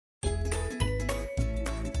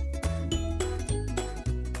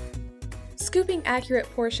Scooping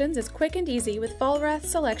accurate portions is quick and easy with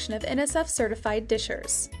Vollrath's selection of NSF-Certified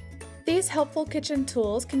dishers. These helpful kitchen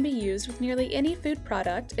tools can be used with nearly any food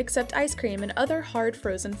product except ice cream and other hard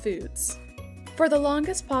frozen foods. For the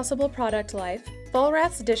longest possible product life,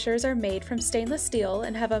 Vollrath's dishers are made from stainless steel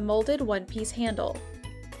and have a molded one-piece handle.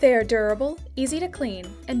 They are durable, easy to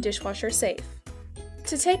clean, and dishwasher safe.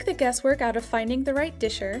 To take the guesswork out of finding the right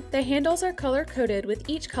disher, the handles are color-coded with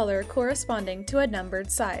each color corresponding to a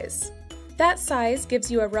numbered size. That size gives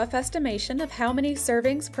you a rough estimation of how many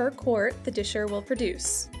servings per quart the disher will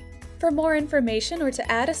produce. For more information or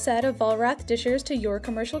to add a set of Vollrath dishers to your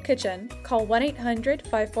commercial kitchen, call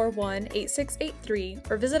 1-800-541-8683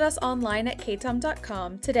 or visit us online at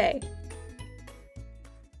KaTom.com today.